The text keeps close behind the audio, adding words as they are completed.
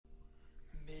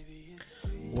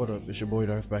What up, it's your boy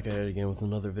Dvrth back at it again with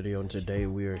another video, and today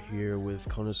we are here with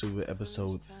Konosuba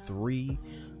episode 3.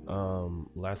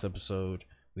 Last episode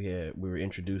we were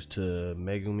introduced to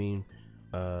Megumin,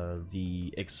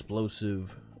 the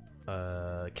explosive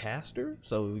caster.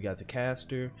 So we got the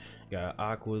caster, got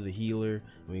Aqua the healer,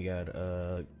 we got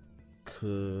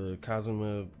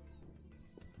Kazuma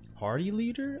party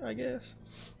leader, I guess.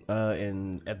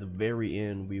 And at the very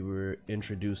end we were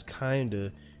introduced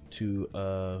kinda to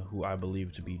who I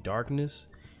believe to be Darkness.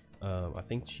 I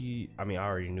think I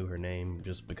already knew her name,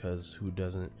 just because who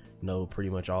doesn't know pretty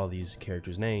much all these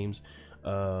characters' names.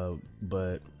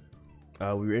 But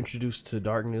we were introduced to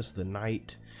Darkness the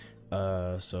Knight.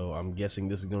 So I'm guessing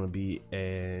this is going to be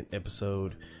an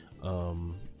episode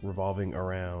revolving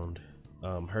around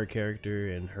her character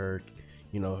and her,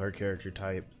 her character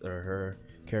type, or her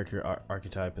character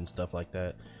archetype and stuff like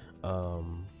that.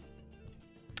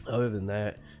 Other than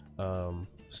that,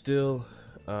 still,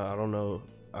 I don't know.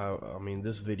 I mean,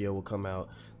 this video will come out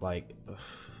like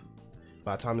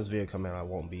by the time this video come out, I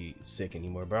won't be sick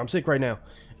anymore. But I'm sick right now.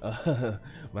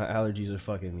 My allergies are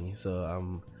fucking me, so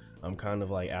I'm kind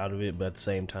of like out of it. But at the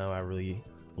same time, I really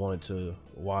wanted to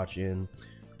watch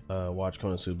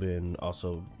Konosuba and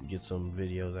also get some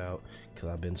videos out, because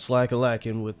I've been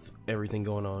lacking with everything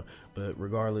going on. But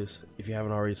regardless, if you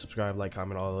haven't already subscribed, like,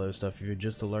 comment, all the other stuff, if you're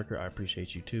just a lurker, I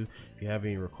appreciate you too. If you have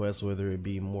any requests, whether it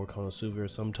be more Konosuba or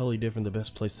something totally different, the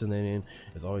best place to send that in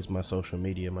is always my social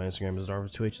media. My Instagram is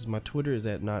Dvrth2h, my Twitter is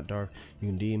 @notdarth. You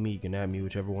can DM me, you can add me,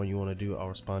 whichever one you want to do. I'll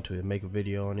respond to it and make a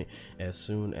video on it as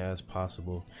soon as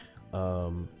possible.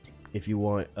 If you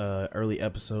want early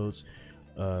episodes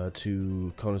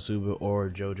to Konosuba or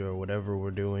JoJo or whatever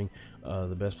we're doing,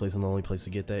 the best place and the only place to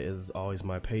get that is always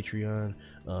my Patreon.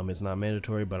 It's not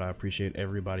mandatory, but I appreciate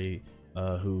everybody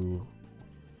who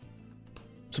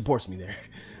supports me there.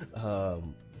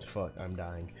 Fuck, I'm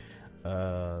dying.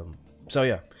 So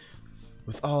yeah,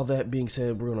 with all that being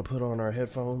said, we're gonna put on our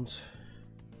headphones,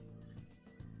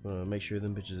 make sure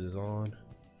them bitches is on.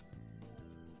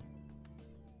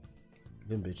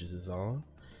 Them bitches is on.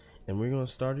 And we're gonna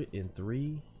start it in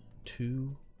 3,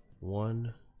 2,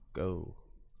 1, go.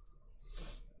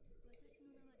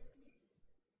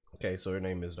 Okay, so her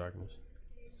name is Darkness.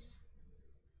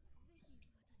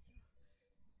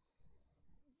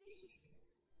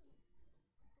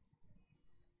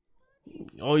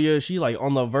 Oh yeah, she like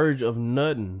on the verge of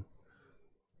nutting.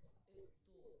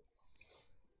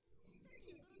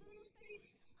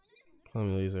 Let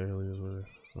me use her.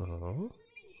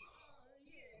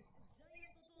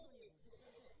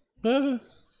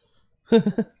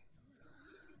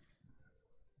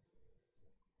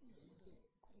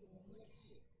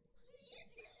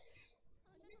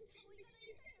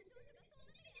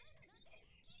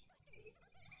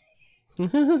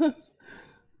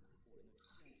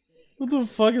 What the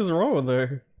fuck is wrong with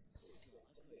her?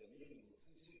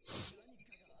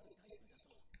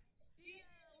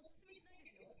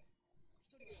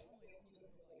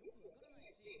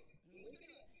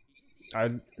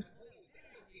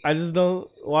 I just don't.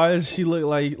 Why does she look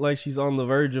like she's on the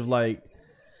verge of like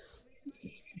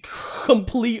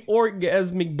complete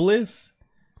orgasmic bliss?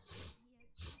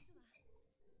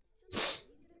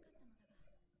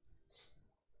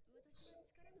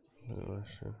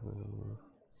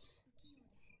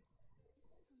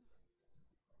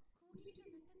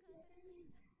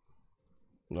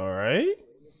 All right.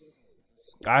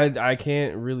 I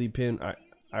can't really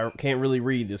I can't really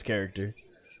read this character.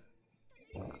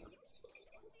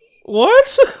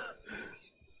 What?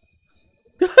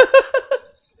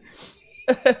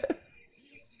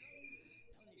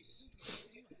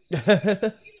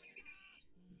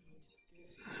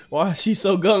 Why is she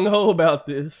so gung-ho about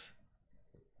this?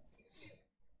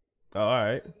 All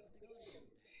right.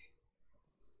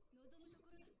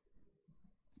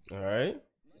 All right.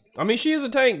 I mean, she is a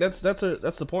tank. That's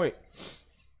the point.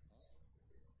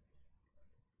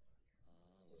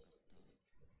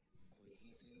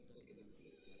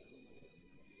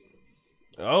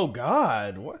 Oh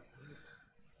God, what?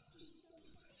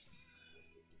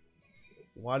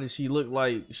 Why does she look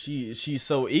like she's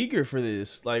so eager for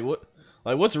this? Like what?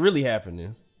 Like what's really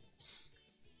happening?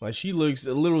 Like she looks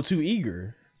a little too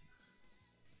eager.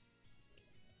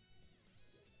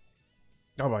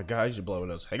 Oh my God, you should blow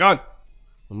it up. Hang on.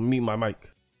 Let me mute my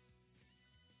mic.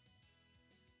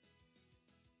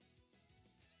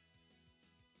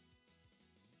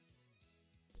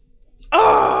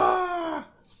 Ah!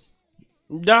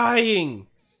 I'm dying.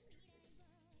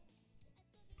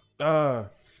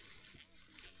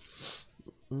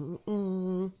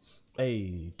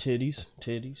 Hey, titties,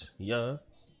 yeah,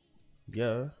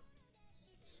 yeah.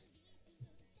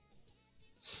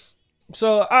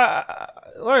 So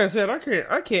like I said,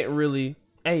 I can't really.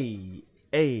 Hey,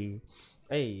 hey,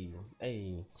 hey,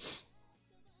 hey.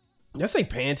 That's a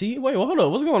panty. Wait, well, hold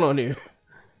on. What's going on here?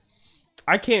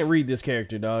 I can't read this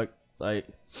character, dog. Like,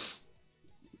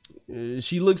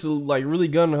 she looks like really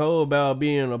gun ho about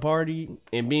being a party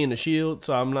and being a shield.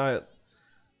 So I'm not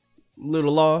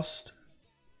little lost.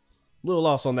 Little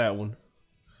lost on that one.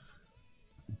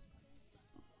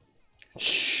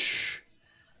 Shh.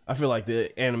 I feel like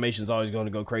the animation's always going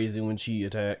to go crazy when she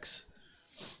attacks.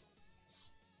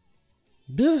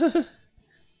 Dun,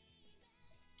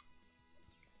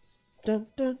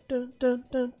 dun, dun, dun,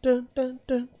 dun, dun, dun,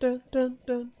 dun, dun, dun,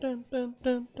 dun, dun, dun,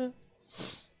 dun, dun.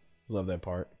 Love that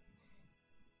part.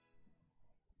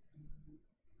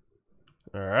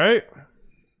 All right.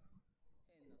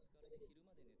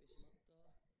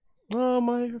 Oh,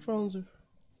 my earphones are.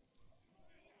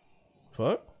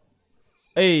 Fuck.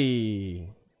 Hey.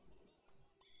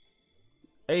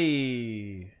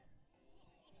 Hey.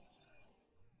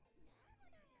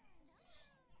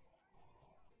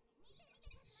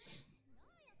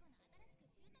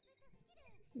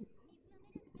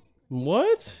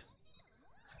 What?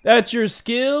 That's your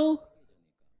skill?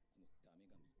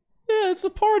 Yeah, it's a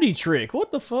party trick.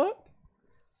 What the fuck?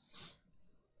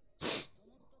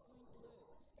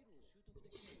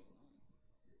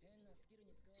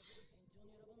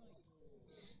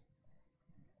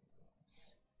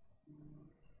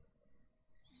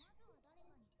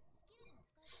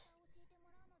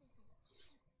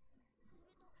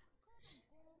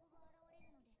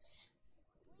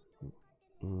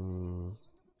 Mm,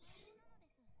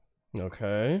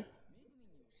 okay.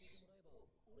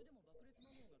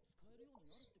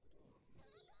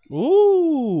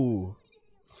 Ooh.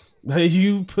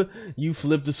 You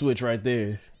flipped the switch right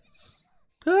there.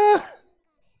 Ah.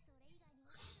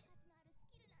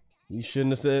 You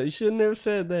shouldn't have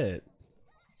said that.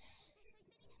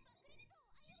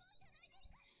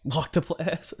 Walk the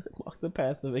path. Walk the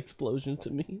path of explosion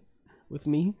to me. With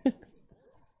me.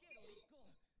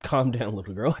 Calm down,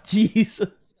 little girl. Jeez.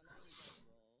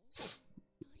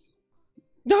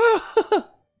 Ah.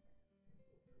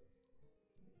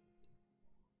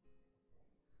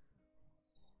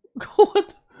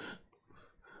 What?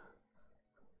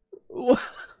 What?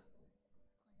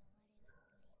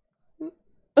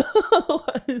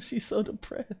 Why is she so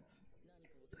depressed?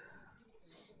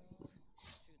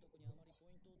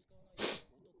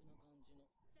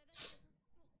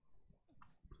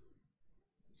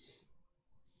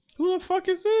 Who the fuck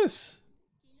is this?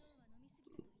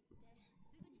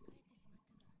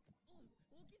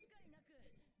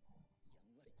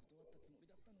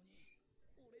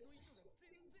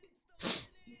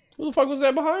 Who the fuck was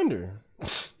that behind her?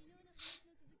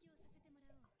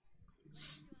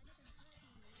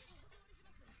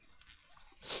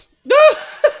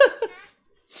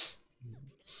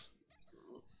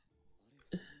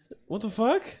 What the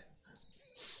fuck?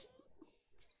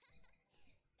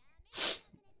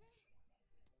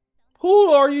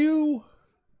 Who are you?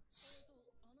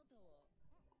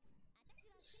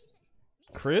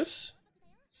 Chris?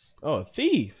 Oh, a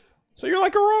thief. So you're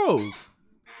like a rogue.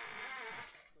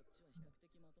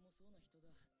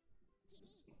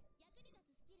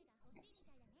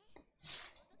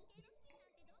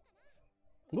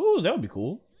 Ooh, that would be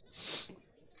cool.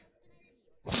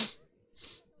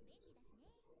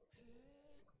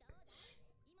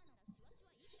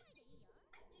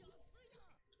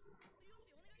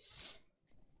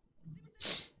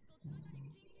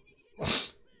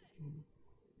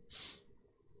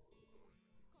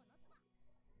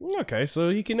 Okay, so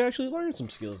you can actually learn some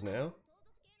skills now.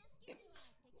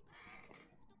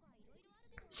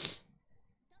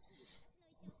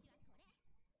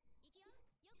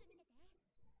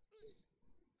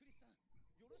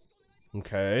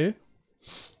 Okay.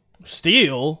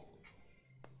 Steal?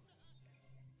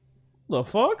 The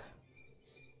fuck?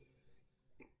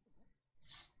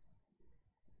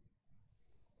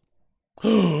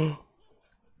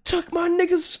 Took my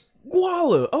nigga's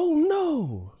guala. Oh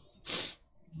no.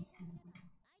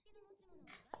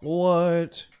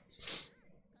 What?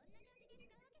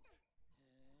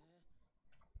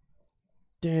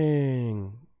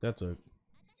 Dang. That's a.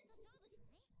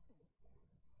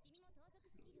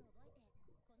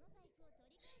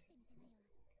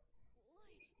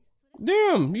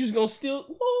 Damn, you just gonna steal.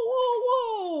 Whoa, whoa,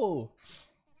 whoa.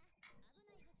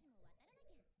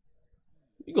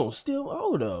 You gonna steal?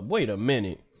 Hold up. Wait a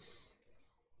minute.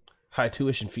 High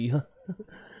tuition fee, huh?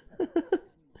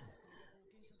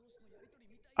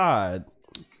 Odd.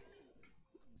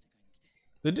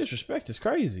 The disrespect is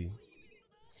crazy.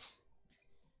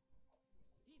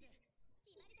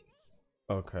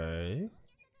 Okay.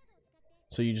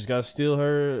 So you just gotta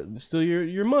steal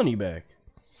your money back.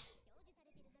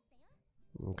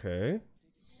 Okay.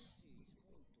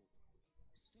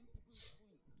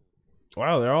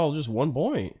 Wow, they're all just 1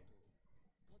 point.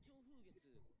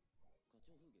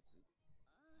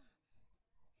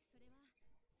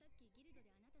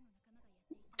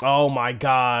 Oh my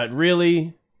god,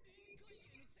 really?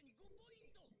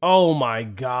 Oh my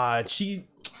god, she...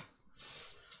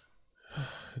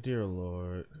 Dear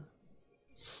Lord.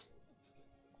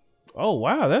 Oh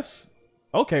wow, that's...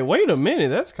 Okay, wait a minute,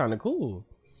 that's kind of cool.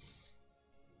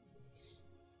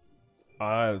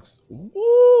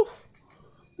 Woo!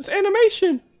 This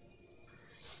animation!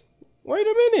 Wait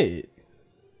a minute.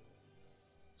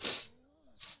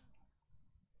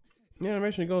 The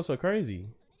animation goes so crazy.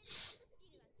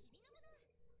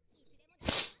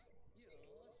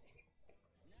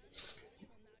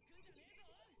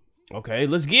 Okay,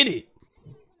 let's get it.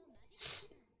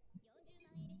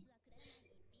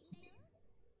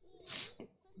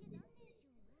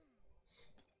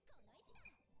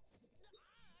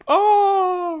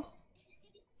 Oh!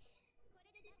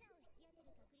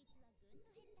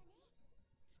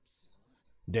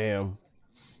 Damn.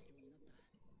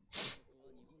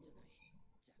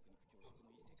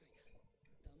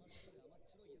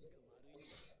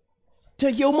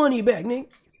 Take your money back, Nick.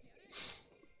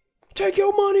 Take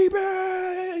your money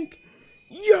back.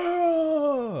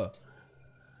 Yeah.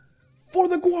 For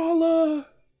the koala.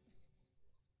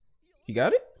 You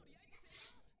got it?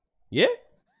 Yeah.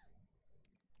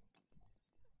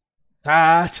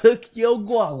 I took your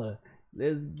koala.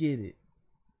 Let's get it.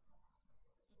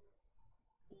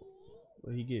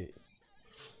 What he get?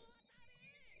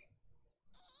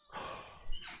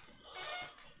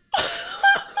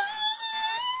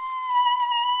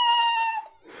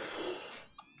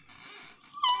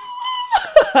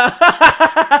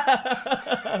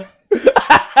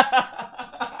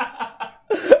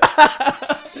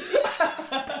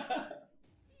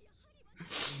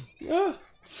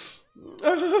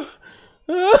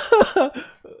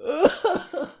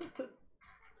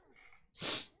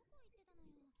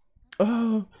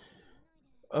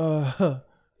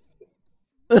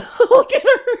 Look at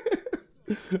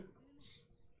her.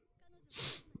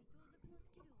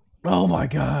 Oh my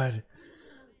god.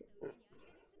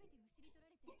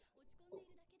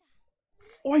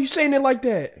 Why are you saying it like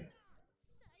that?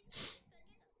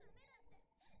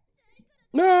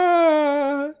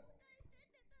 Nah.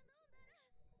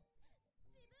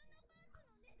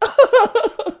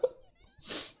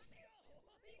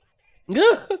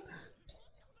 Yeah.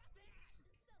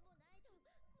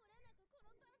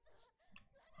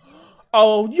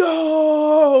 Oh,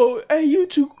 yo. Hey, you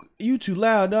too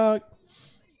loud, dog.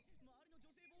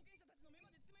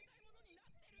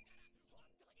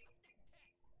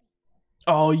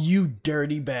 Oh, you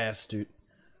dirty bastard.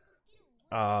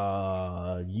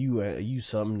 You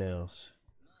something else.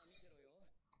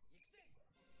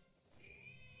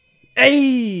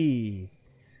 Hey,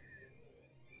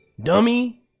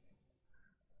 dummy.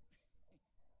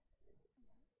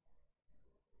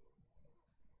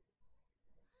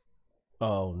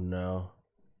 Oh no.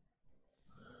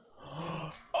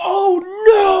 Oh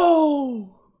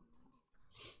no.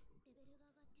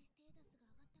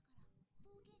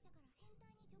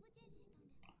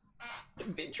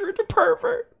 Adventure the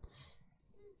pervert.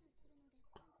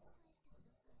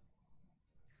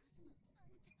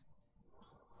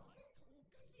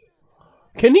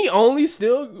 Can he only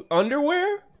steal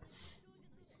underwear?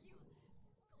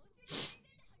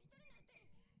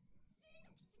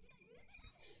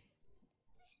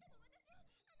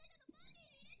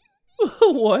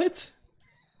 What?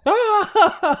 What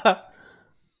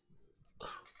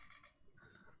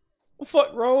the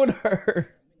fuck wrong with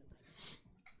her?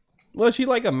 Was she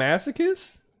like a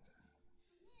masochist?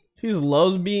 She just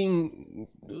loves being,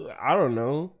 I don't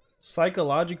know,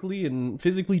 psychologically and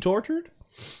physically tortured?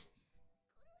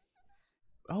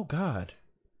 Oh god.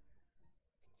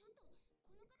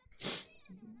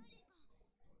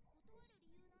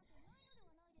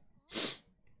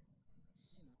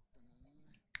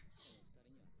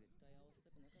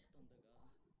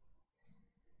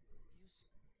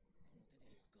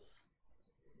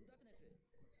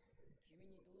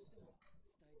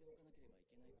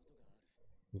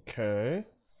 Okay.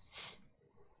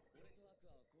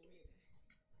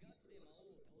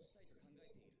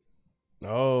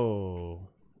 Oh.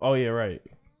 Oh yeah, right.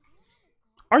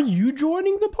 Are you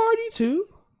joining the party too?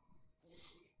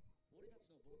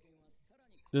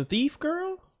 The thief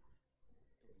girl?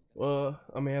 Well,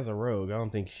 I mean, as a rogue, I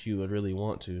don't think she would really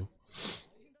want to.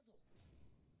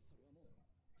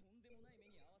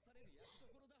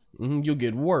 You'll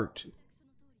get worked.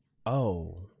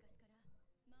 Oh.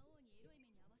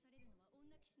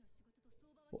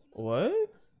 What?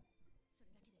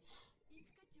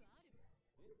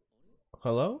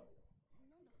 Hello?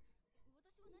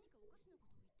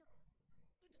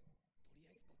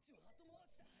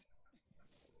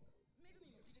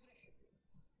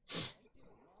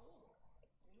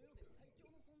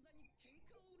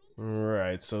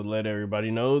 Right, so let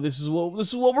everybody know this is what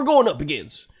we're going up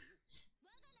against.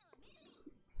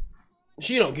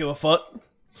 She don't give a fuck.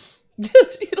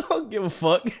 She don't give a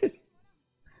fuck.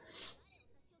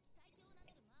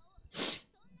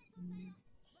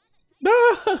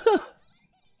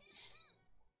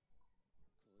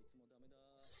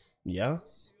 Yeah.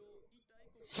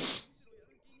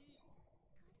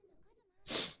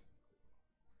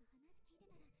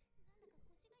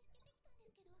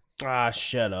 Ah,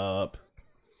 shut up.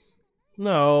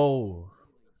 No.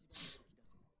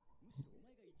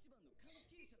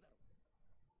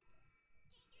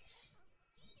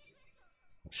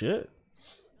 Shit.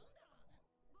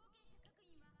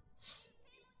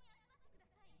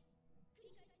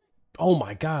 Oh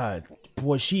my god.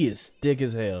 Boy, she is thick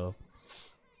as hell.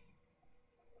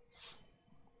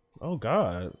 Oh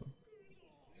god.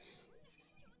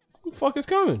 Who the fuck is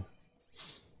coming?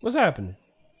 What's happening?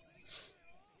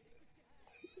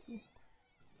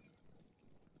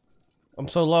 I'm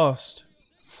so lost.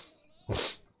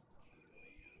 It's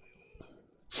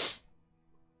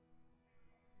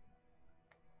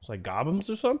like goblins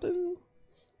or something?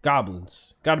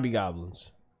 Goblins. Gotta be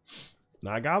goblins.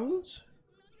 Not goblins?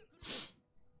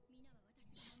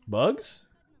 Bugs?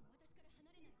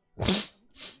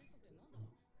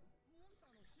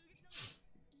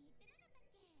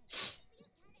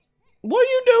 What are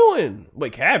you doing?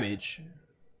 Wait, cabbage?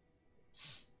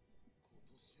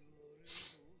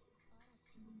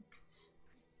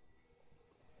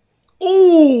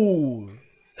 Ooh!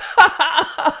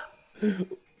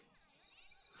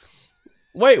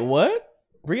 Wait, what?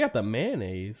 Bring out the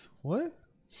mayonnaise. What?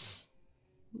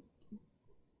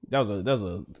 That was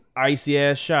a icy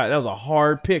ass shot. That was a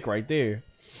hard pick right there.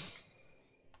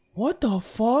 What the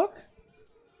fuck?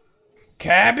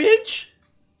 Cabbage?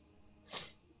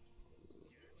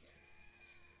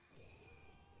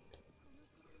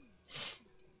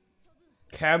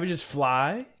 Cabbages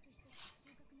fly?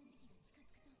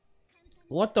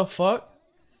 What the fuck?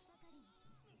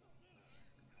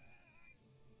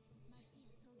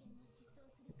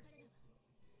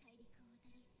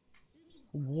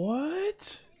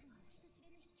 What?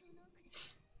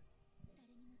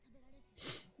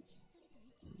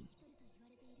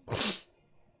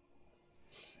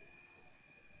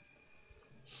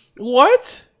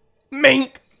 What?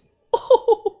 Mink.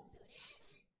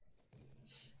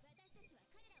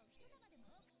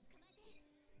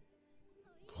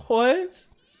 What?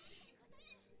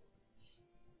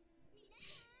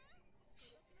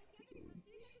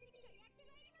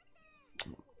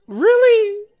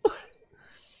 Really?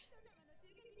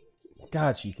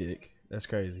 God, she thick. That's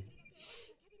crazy.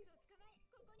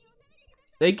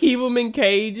 They keep them in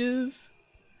cages.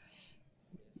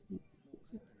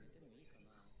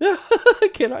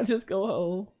 Can I just go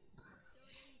home?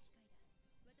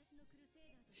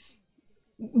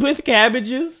 With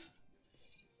cabbages?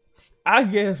 I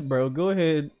guess, bro. Go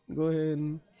ahead. Go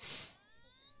ahead.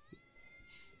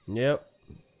 Yep.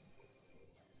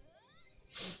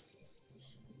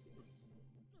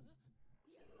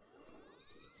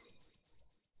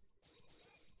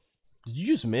 Did you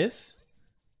just miss?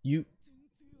 You're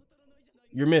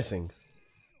missing.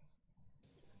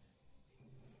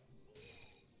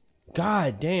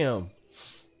 God damn.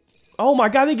 Oh my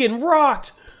god, they getting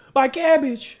rocked by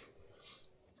cabbage.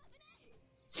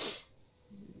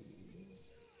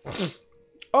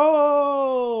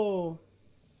 Oh.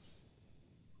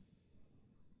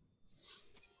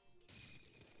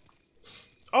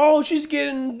 Oh, she's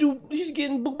getting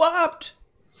bopped.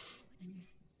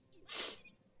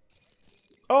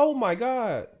 Oh my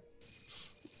god.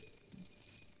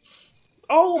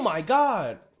 Oh my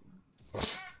god.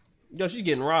 Yo, she's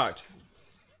getting rocked.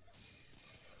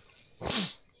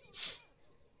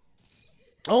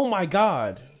 Oh my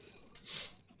god.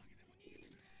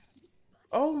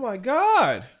 Oh my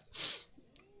god.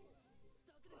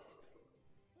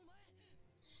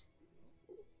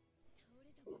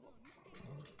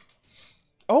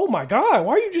 Oh my god.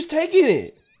 Why are you just taking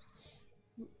it?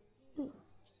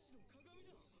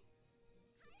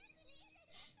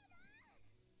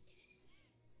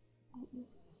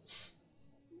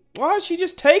 Why is she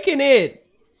just taking it?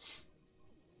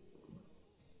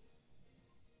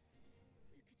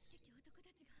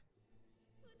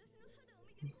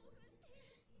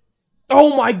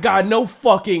 Oh my god, no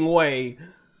fucking way.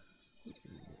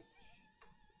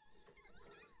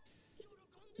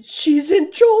 She's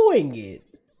enjoying it.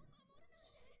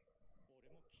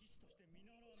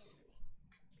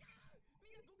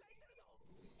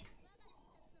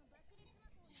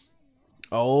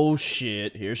 Oh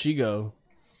shit, here she go.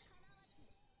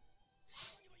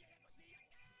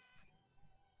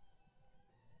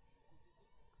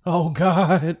 Oh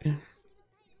god.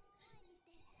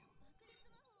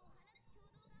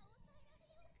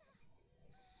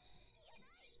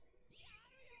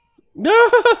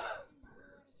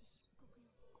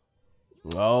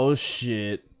 Oh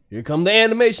shit. Here come the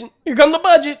animation. Here come the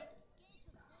budget.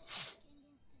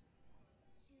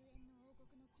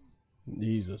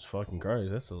 Jesus fucking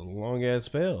Christ, that's a long ass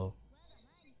spell.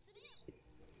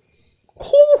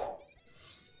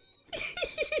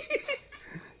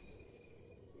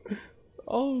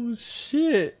 Oh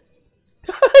shit.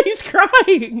 He's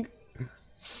crying.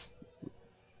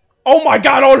 Oh my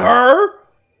god, on her?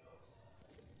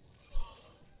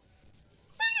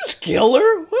 Just kill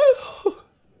her? What?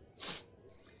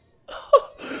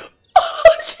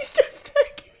 She's just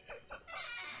taking.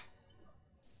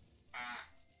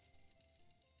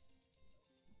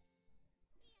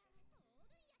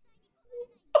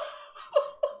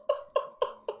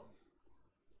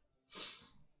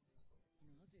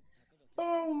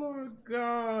 Oh my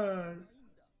god.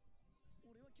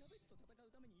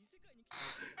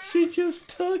 She just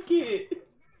took it.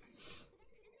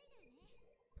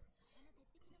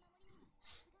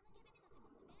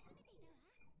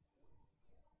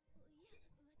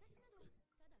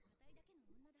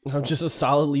 I'm just a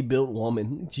solidly built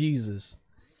woman. Jesus.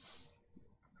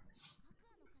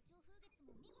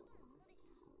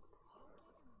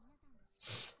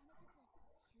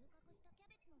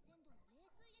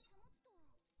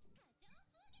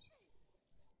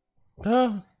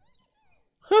 Huh?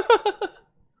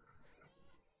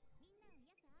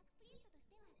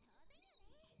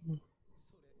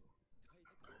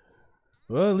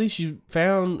 Well, at least you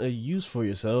found a use for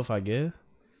yourself, I guess.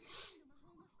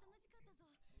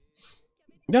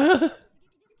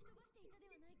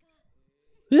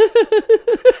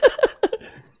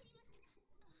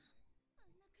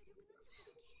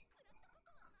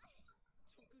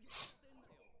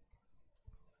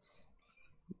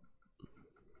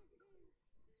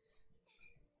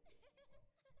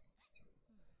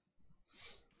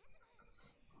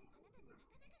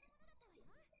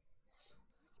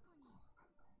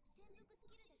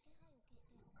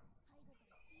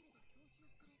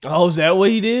 Oh, is that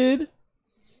what he did?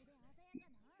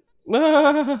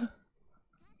 The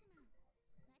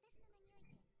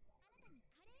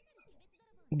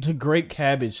Great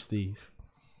Cabbage Thief.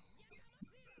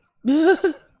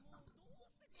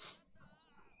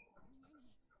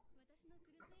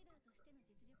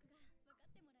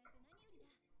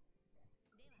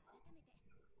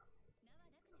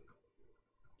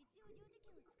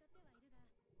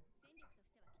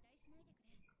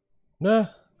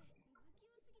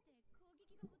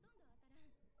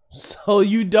 So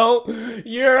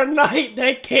you're a knight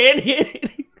that can't hit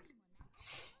it.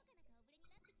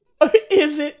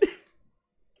 Is it?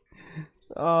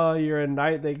 Oh, you're a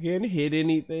knight that can't hit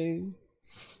anything.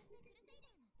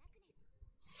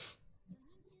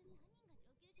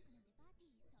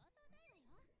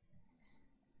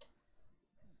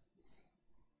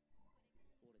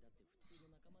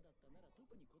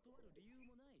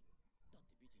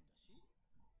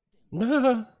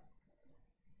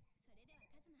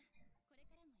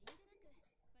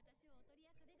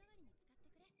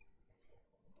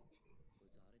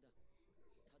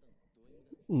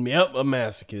 Yep, a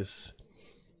masochist.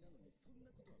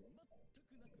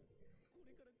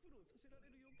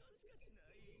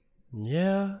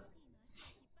 Yeah.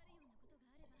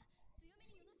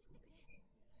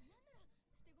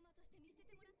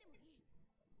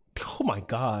 Oh my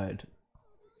god.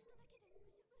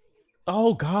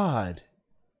 Oh god.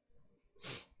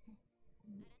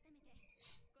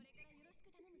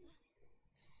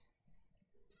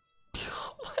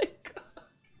 Oh my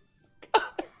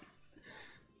god.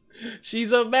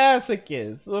 She's a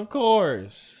masochist, of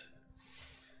course.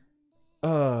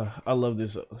 I love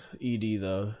this ED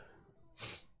though.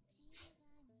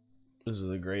 This is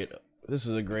a great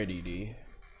ED.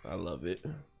 I love it.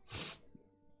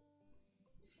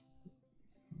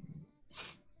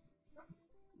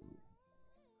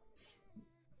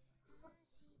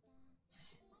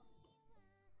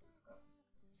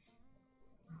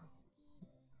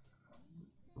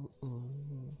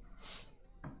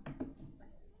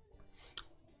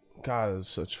 God, it's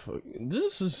such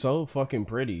this is so fucking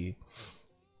pretty.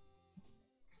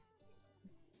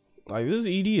 Like, this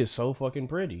ED is so fucking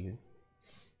pretty.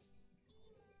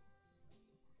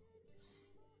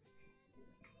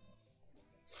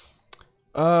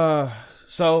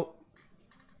 So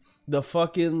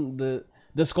the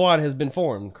squad has been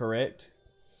formed, correct?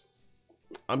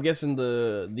 I'm guessing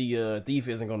the thief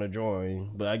isn't gonna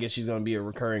join, but I guess she's gonna be a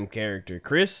recurring character.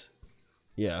 Chris?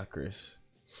 Yeah, Chris.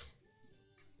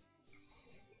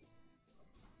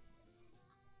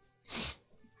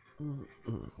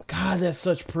 God, that's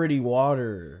such pretty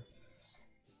water.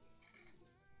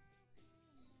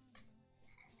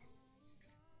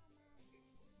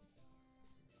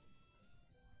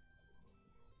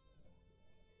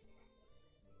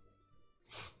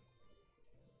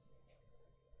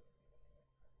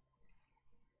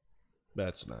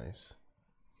 That's nice.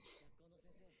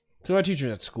 To my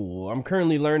teachers at school, I'm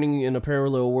currently learning in a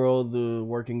parallel world the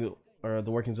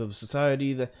workings of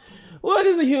society. That what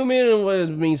is a human and what it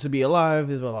means to be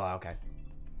alive is okay.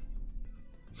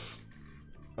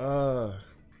 God,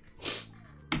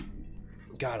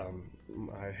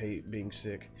 I hate being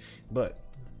sick, but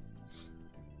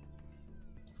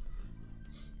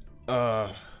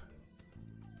that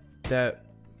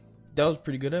was a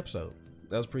pretty good episode.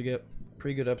 That was pretty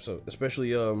good episode,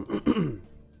 especially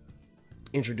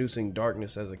introducing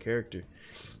Darkness as a character.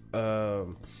 I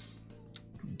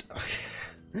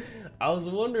was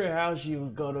wondering how she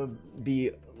was gonna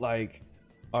be like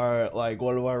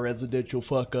one of our residential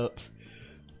fuck ups.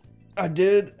 I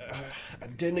didn't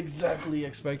exactly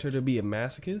expect her to be a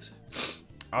masochist.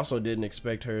 I also didn't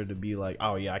expect her to be like,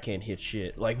 oh yeah, I can't hit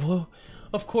shit. Like, well,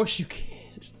 of course you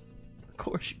can't. Of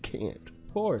course you can't.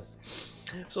 Of course.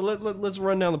 So let's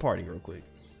run down the party real quick.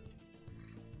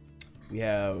 We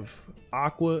have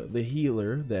Aqua, the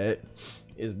healer, that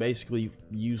is basically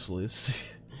useless.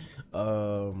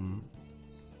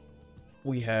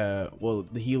 We have, well,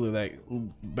 the healer that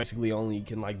basically only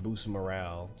can like boost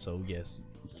morale. So yes,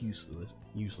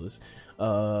 useless.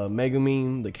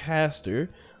 Megumin, the caster,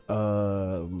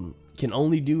 can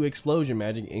only do explosion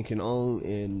magic and can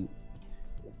only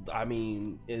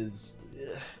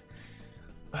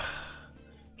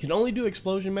can only do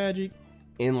explosion magic,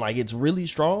 and like it's really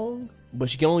strong, but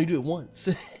she can only do it once.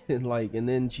 and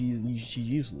then she's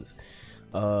useless.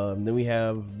 Then we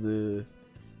have the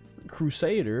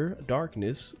Crusader,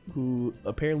 Darkness, who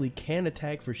apparently can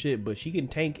attack for shit, but she can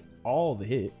tank all the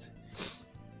hits.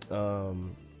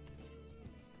 You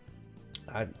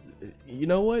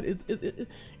know what?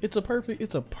 It's a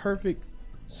perfect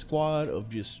squad of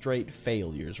just straight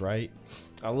failures, right?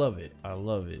 I love it.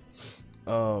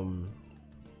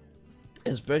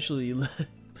 Especially you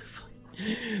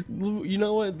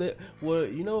know what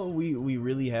we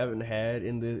really haven't had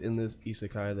in this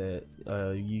isekai that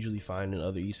you usually find in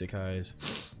other isekais.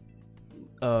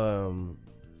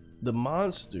 The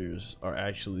monsters are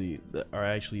actually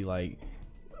like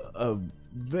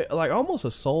almost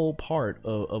a sole part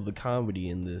of the comedy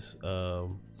in this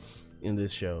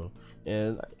show,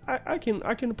 and I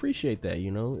can appreciate that.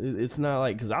 You know, it's not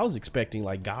like, because I was expecting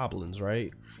like goblins,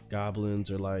 right?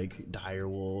 Goblins or like dire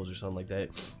wolves or something like that,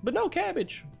 but no,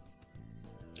 cabbage.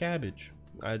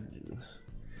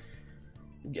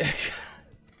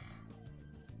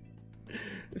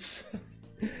 This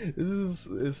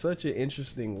is such an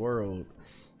interesting world.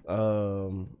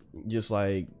 Just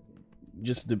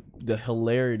the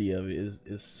hilarity of it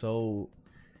is so,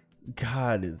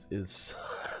 God, is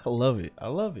I love it.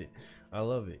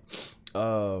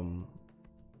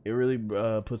 It really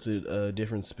puts a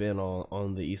different spin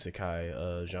on the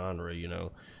isekai genre, you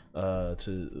know.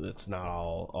 It's not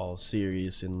all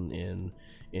serious and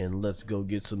let's go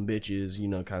get some bitches, you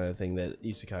know, kind of thing that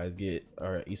isekais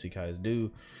do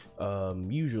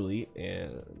usually.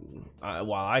 And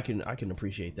while I can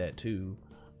appreciate that too,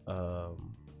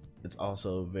 it's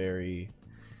also very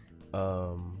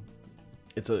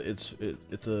it's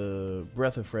a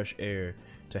breath of fresh air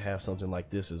to have something like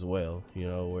this as well, you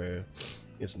know, where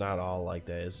it's not all like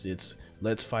that. It's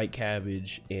let's fight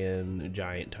cabbage and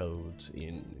giant toads,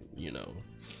 and you know,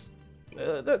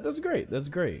 that's great.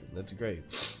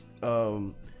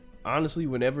 Honestly,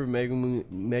 whenever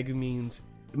Megumin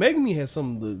has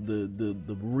some of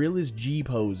the realest G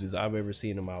poses I've ever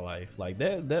seen in my life. Like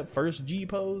that first G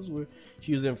pose where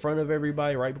she was in front of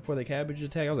everybody right before the cabbage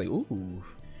attack. I was like, ooh,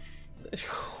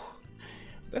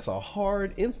 that's a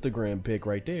hard Instagram pic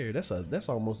right there. That's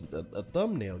almost a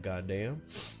thumbnail. Goddamn,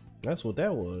 that's what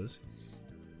that was.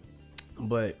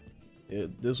 But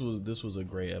this was a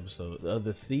great episode.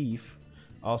 The thief.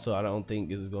 Also, I don't think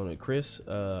is going to Chris.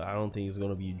 I don't think is going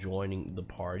to be joining the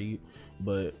party,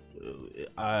 but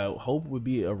I hope would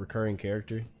be a recurring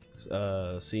character,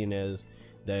 seeing as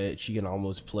that she can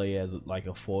almost play as like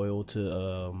a foil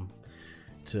to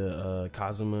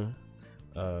Kazuma,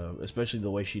 especially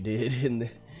the way she did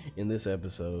in this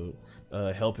episode,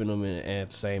 helping him and at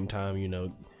the same time, you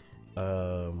know,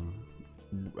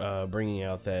 bringing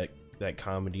out that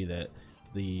comedy that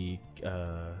the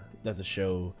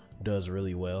show does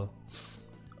really well.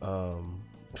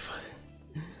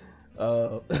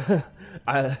 I,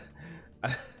 I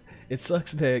it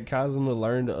sucks that Kazuma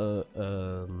learned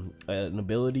an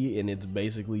ability and it's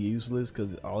basically useless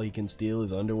because all he can steal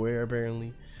is underwear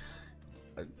apparently.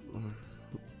 I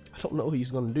don't know what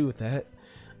he's gonna do with that.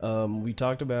 We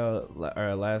talked about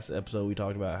our last episode. We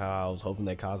talked about how I was hoping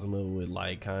that Kazuma would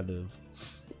like kind of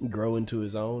grow into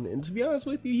his own, and to be honest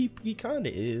with you, he kind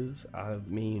of is. I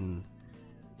mean,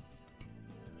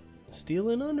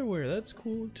 stealing underwear, that's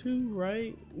cool too,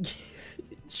 right? It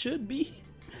should be.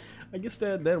 I guess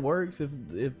that works if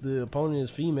the opponent is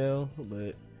female,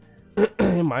 but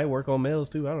it might work on males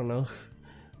too. I don't know,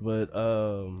 but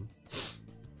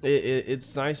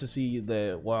it's nice to see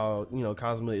that while, you know,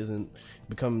 Kazuma isn't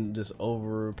becoming this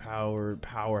overpowered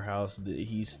powerhouse, that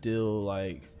he's still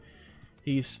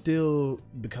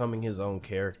becoming his own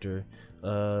character.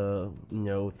 You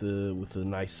know, with the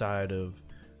nice side of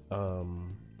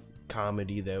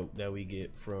comedy that we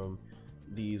get from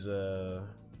these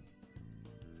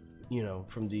you know,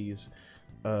 from these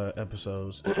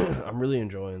episodes. I'm really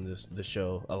enjoying this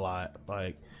show a lot.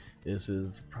 Like, this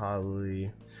is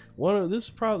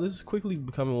quickly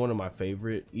becoming one of my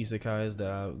favorite isekais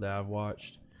that I've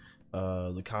watched.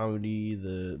 The comedy,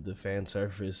 the fan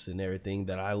service, and everything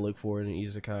that I look for in an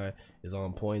isekai is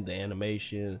on point. The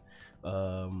animation,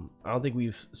 I don't think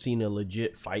we've seen a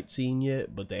legit fight scene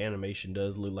yet, but the animation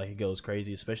does look like it goes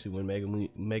crazy, especially when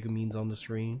Megumin's on the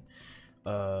screen.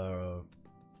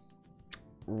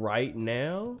 Right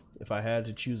now, if I had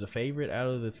to choose a favorite out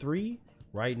of the three,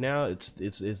 right now it's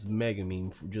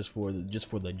Megumin, just for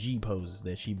the G poses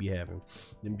that she be having.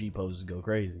 Them G poses go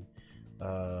crazy.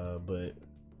 But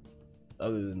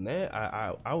other than that,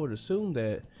 I would assume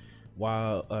that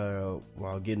while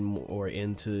getting more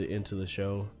into the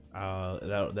show,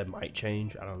 that might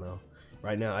change. I don't know.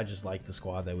 Right now, I just like the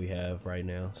squad that we have right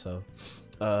now. So,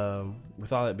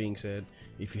 with all that being said,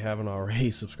 if you haven't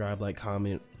already, subscribe, like,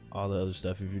 comment, all the other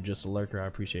stuff. If you're just a lurker, I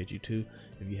appreciate you too.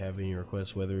 If you have any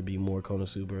requests, whether it be more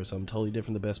Konosuba or something totally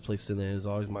different, the best place to send that is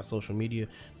always my social media.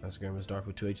 My Instagram is Dvrth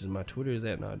with 2 H's. My Twitter is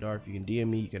 @notdrth. You can DM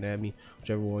me, you can add me,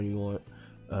 whichever one you want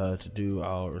to do.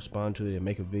 I'll respond to it and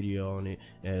make a video on it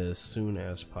as soon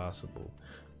as possible.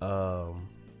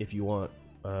 If you want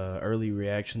early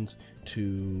reactions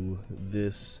to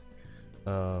this,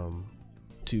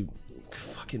 if you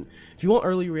want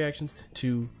early reactions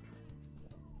to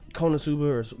Konosuba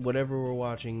or whatever we're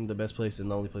watching, the best place and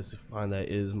the only place to find that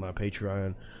is my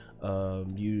Patreon.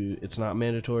 It's not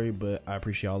mandatory, but I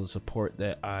appreciate all the support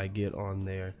that I get on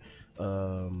there.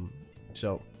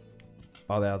 So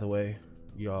all that out of the way,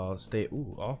 y'all stay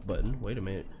off button. Wait a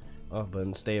minute. Off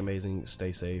button. Stay amazing,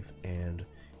 stay safe, and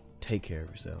take care of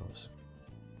yourselves.